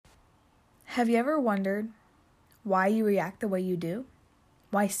Have you ever wondered why you react the way you do?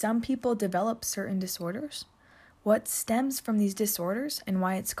 Why some people develop certain disorders? What stems from these disorders and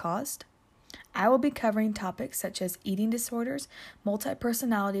why it's caused? I will be covering topics such as eating disorders,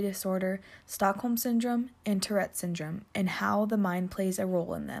 multi-personality disorder, Stockholm syndrome, and Tourette syndrome, and how the mind plays a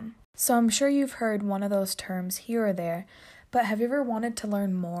role in them. So I'm sure you've heard one of those terms here or there, but have you ever wanted to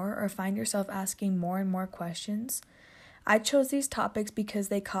learn more or find yourself asking more and more questions? I chose these topics because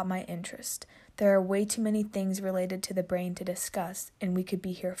they caught my interest. There are way too many things related to the brain to discuss, and we could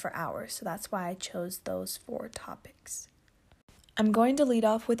be here for hours, so that's why I chose those 4 topics. I'm going to lead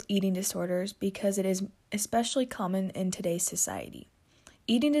off with eating disorders because it is especially common in today's society.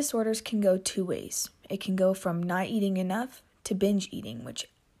 Eating disorders can go 2 ways. It can go from not eating enough to binge eating, which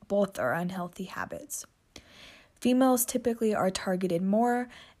both are unhealthy habits. Females typically are targeted more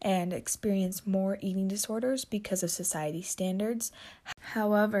and experience more eating disorders because of society standards.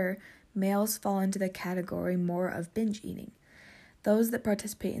 However, males fall into the category more of binge eating. Those that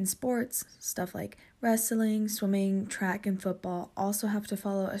participate in sports, stuff like wrestling, swimming, track, and football, also have to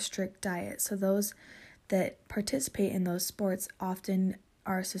follow a strict diet. So those that participate in those sports often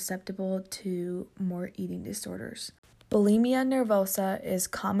are susceptible to more eating disorders. Bulimia nervosa is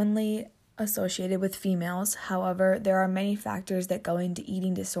commonly associated with females. However, there are many factors that go into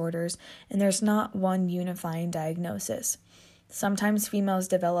eating disorders, and there's not one unifying diagnosis. Sometimes females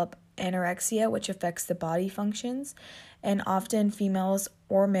develop anorexia, which affects the body functions, and often females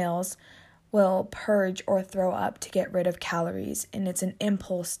or males will purge or throw up to get rid of calories, and it's an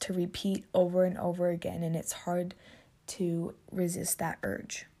impulse to repeat over and over again, and it's hard to resist that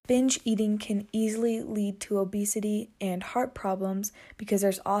urge. Binge eating can easily lead to obesity and heart problems because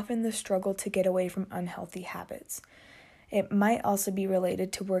there's often the struggle to get away from unhealthy habits. It might also be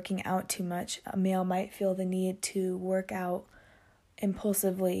related to working out too much. A male might feel the need to work out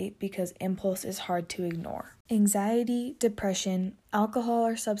impulsively because impulse is hard to ignore. Anxiety, depression, alcohol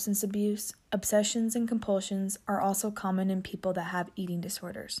or substance abuse, obsessions and compulsions are also common in people that have eating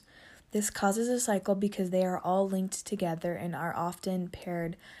disorders. This causes a cycle because they are all linked together and are often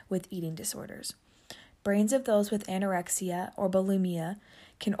paired with eating disorders. Brains of those with anorexia or bulimia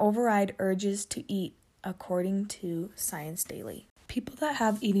can override urges to eat, according to Science Daily. People that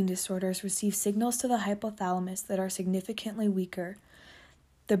have eating disorders receive signals to the hypothalamus that are significantly weaker.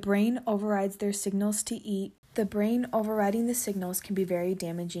 The brain overrides their signals to eat. The brain overriding the signals can be very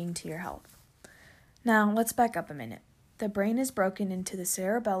damaging to your health. Now, let's back up a minute. The brain is broken into the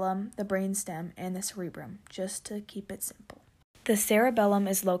cerebellum, the brainstem, and the cerebrum, just to keep it simple. The cerebellum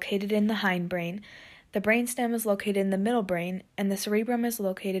is located in the hindbrain, the brainstem is located in the middle brain, and the cerebrum is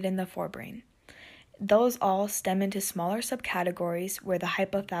located in the forebrain. Those all stem into smaller subcategories where the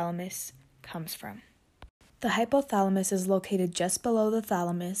hypothalamus comes from. The hypothalamus is located just below the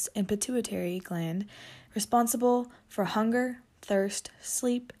thalamus and pituitary gland, responsible for hunger, thirst,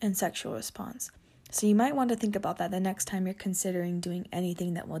 sleep, and sexual response. So you might want to think about that the next time you're considering doing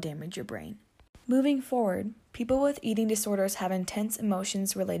anything that will damage your brain. Moving forward, people with eating disorders have intense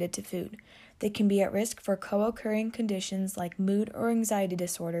emotions related to food. They can be at risk for co-occurring conditions like mood or anxiety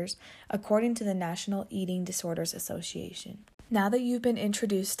disorders, according to the National Eating Disorders Association. Now that you've been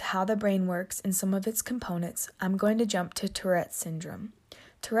introduced to how the brain works and some of its components, I'm going to jump to Tourette syndrome.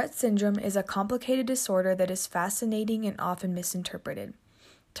 Tourette syndrome is a complicated disorder that is fascinating and often misinterpreted.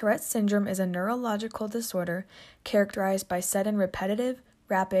 Tourette syndrome is a neurological disorder characterized by sudden repetitive,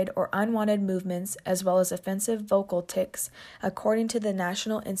 rapid, or unwanted movements as well as offensive vocal tics, according to the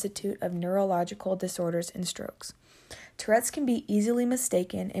National Institute of Neurological Disorders and Strokes. Tourette's can be easily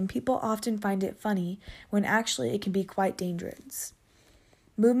mistaken, and people often find it funny when actually it can be quite dangerous.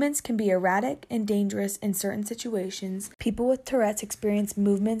 Movements can be erratic and dangerous in certain situations. People with Tourette's experience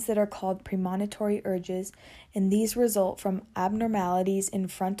movements that are called premonitory urges, and these result from abnormalities in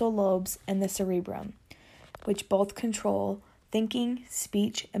frontal lobes and the cerebrum, which both control thinking,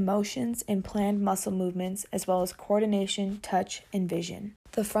 speech, emotions, and planned muscle movements, as well as coordination, touch, and vision.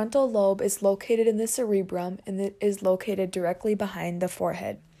 The frontal lobe is located in the cerebrum and it is located directly behind the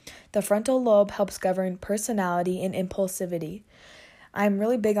forehead. The frontal lobe helps govern personality and impulsivity. I'm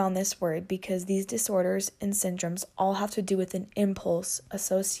really big on this word because these disorders and syndromes all have to do with an impulse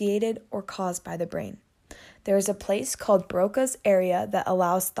associated or caused by the brain. There is a place called Broca's area that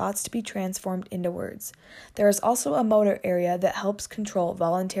allows thoughts to be transformed into words. There is also a motor area that helps control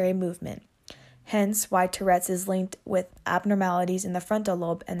voluntary movement, hence why Tourette's is linked with abnormalities in the frontal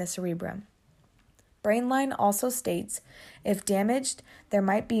lobe and the cerebrum. Brainline also states, if damaged, there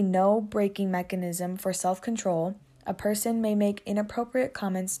might be no braking mechanism for self-control. A person may make inappropriate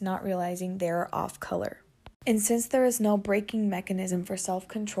comments not realizing they are off color. And since there is no braking mechanism for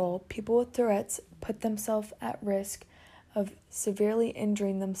self-control, people with Tourette's put themselves at risk of severely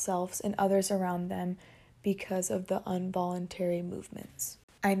injuring themselves and others around them because of the involuntary movements.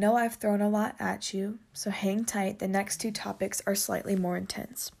 I know I've thrown a lot at you, so hang tight, the next two topics are slightly more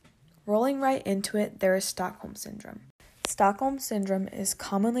intense. Rolling right into it, there is Stockholm Syndrome. Stockholm Syndrome is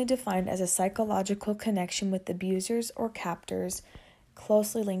commonly defined as a psychological connection with abusers or captors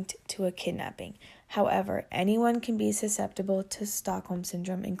closely linked to a kidnapping. However, anyone can be susceptible to Stockholm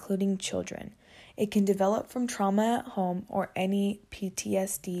Syndrome, including children. It can develop from trauma at home or any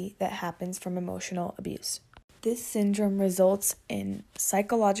PTSD that happens from emotional abuse. This syndrome results in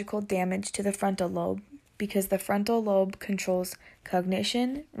psychological damage to the frontal lobe because the frontal lobe controls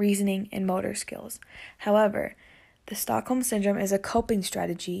cognition, reasoning, and motor skills. However, the Stockholm Syndrome is a coping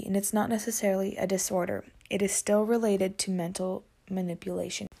strategy and it's not necessarily a disorder. It is still related to mental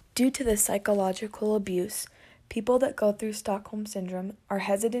manipulation. Due to the psychological abuse, people that go through Stockholm Syndrome are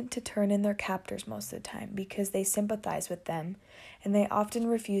hesitant to turn in their captors most of the time because they sympathize with them, and they often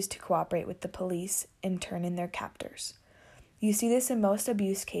refuse to cooperate with the police and turn in their captors. You see this in most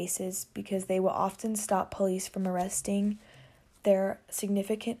abuse cases because they will often stop police from arresting their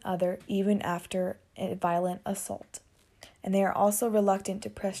significant other even after a violent assault, and they are also reluctant to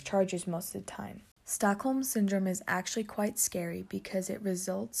press charges most of the time. Stockholm Syndrome is actually quite scary because it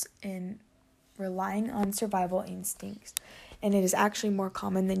results in relying on survival instincts, and it is actually more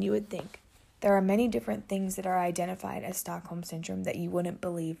common than you would think. There are many different things that are identified as Stockholm Syndrome that you wouldn't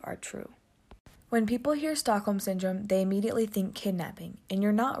believe are true. When people hear Stockholm Syndrome, they immediately think kidnapping, and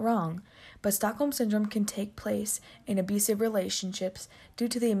you're not wrong, but Stockholm Syndrome can take place in abusive relationships due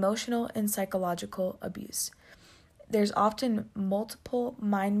to the emotional and psychological abuse. There's often multiple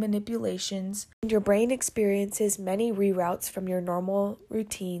mind manipulations, and your brain experiences many reroutes from your normal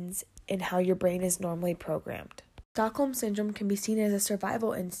routines and how your brain is normally programmed. Stockholm Syndrome can be seen as a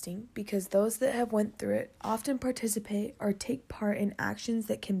survival instinct because those that have went through it often participate or take part in actions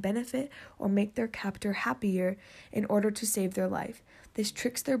that can benefit or make their captor happier in order to save their life. This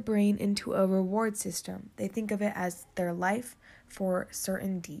tricks their brain into a reward system. They think of it as their life for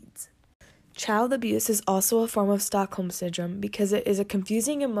certain deeds. Child abuse is also a form of Stockholm Syndrome because it is a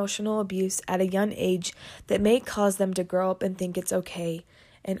confusing emotional abuse at a young age that may cause them to grow up and think it's okay,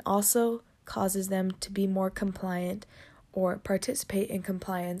 and also causes them to be more compliant or participate in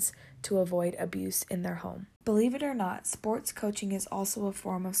compliance to avoid abuse in their home. Believe it or not, sports coaching is also a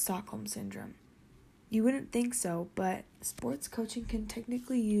form of Stockholm Syndrome. You wouldn't think so, but sports coaching can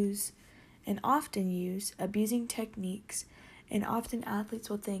technically use and often use abusing techniques, and often athletes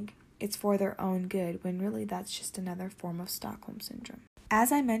will think it's for their own good, when really that's just another form of Stockholm Syndrome.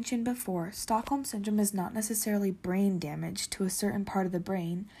 As I mentioned before, Stockholm Syndrome is not necessarily brain damage to a certain part of the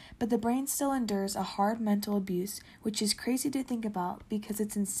brain, but the brain still endures a hard mental abuse, which is crazy to think about because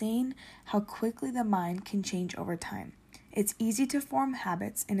it's insane how quickly the mind can change over time. It's easy to form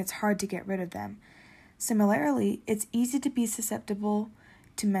habits and it's hard to get rid of them. Similarly, it's easy to be susceptible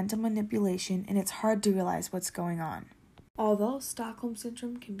to mental manipulation and it's hard to realize what's going on. Although Stockholm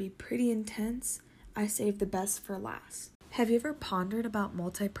Syndrome can be pretty intense, I saved the best for last. Have you ever pondered about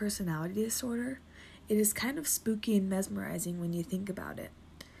multi-personality disorder? It is kind of spooky and mesmerizing when you think about it.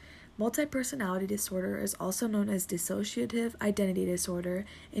 Multi-personality disorder is also known as dissociative identity disorder,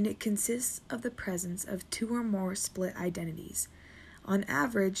 and it consists of the presence of 2 or more split identities. On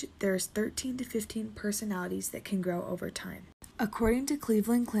average, there's 13 to 15 personalities that can grow over time. According to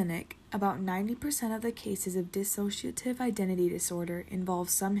Cleveland Clinic, about 90% of the cases of dissociative identity disorder involve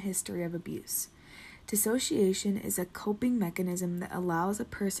some history of abuse. Dissociation is a coping mechanism that allows a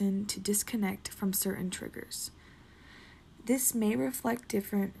person to disconnect from certain triggers. This may reflect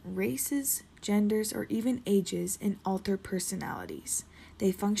different races, genders, or even ages and alter personalities.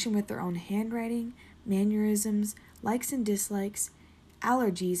 They function with their own handwriting, mannerisms, likes and dislikes,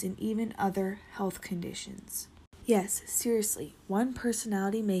 allergies, and even other health conditions. Yes, seriously, one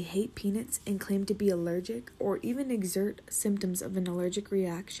personality may hate peanuts and claim to be allergic or even exert symptoms of an allergic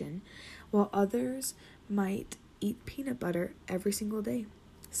reaction, while others might eat peanut butter every single day.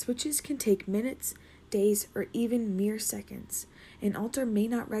 Switches can take minutes, days, or even mere seconds. An alter may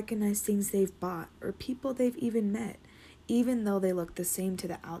not recognize things they've bought or people they've even met, even though they look the same to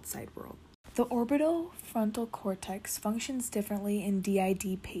the outside world. The orbital frontal cortex functions differently in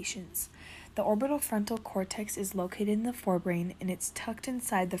DID patients. The orbital frontal cortex is located in the forebrain and it's tucked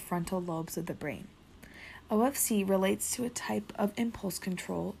inside the frontal lobes of the brain. OFC relates to a type of impulse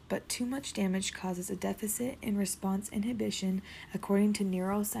control, but too much damage causes a deficit in response inhibition according to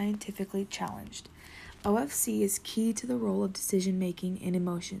neuroscientifically challenged. OFC is key to the role of decision-making and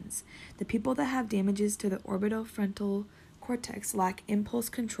emotions. The people that have damages to the orbitofrontal cortex lack impulse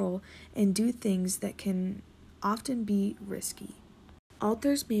control and do things that can often be risky.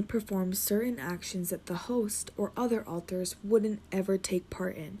 Alters may perform certain actions that the host or other alters wouldn't ever take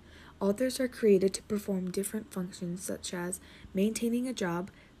part in. Alters are created to perform different functions such as maintaining a job,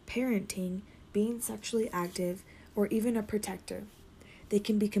 parenting, being sexually active, or even a protector. They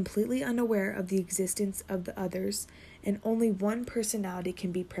can be completely unaware of the existence of the others, and only one personality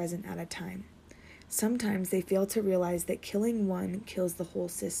can be present at a time. Sometimes they fail to realize that killing one kills the whole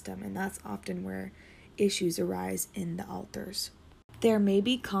system, and that's often where issues arise in the alters. There may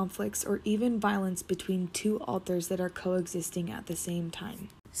be conflicts or even violence between two alters that are coexisting at the same time.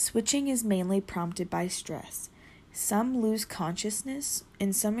 Switching is mainly prompted by stress. Some lose consciousness,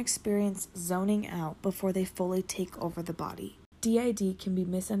 and some experience zoning out before they fully take over the body. DID can be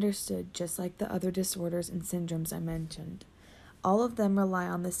misunderstood just like the other disorders and syndromes I mentioned. All of them rely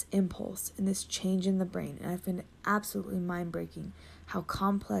on this impulse and this change in the brain, and I find it absolutely mind-breaking how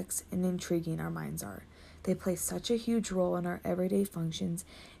complex and intriguing our minds are. They play such a huge role in our everyday functions,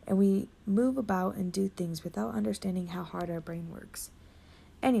 and we move about and do things without understanding how hard our brain works.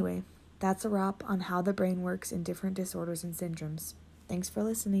 Anyway, that's a wrap on how the brain works in different disorders and syndromes. Thanks for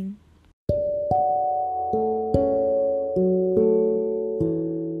listening.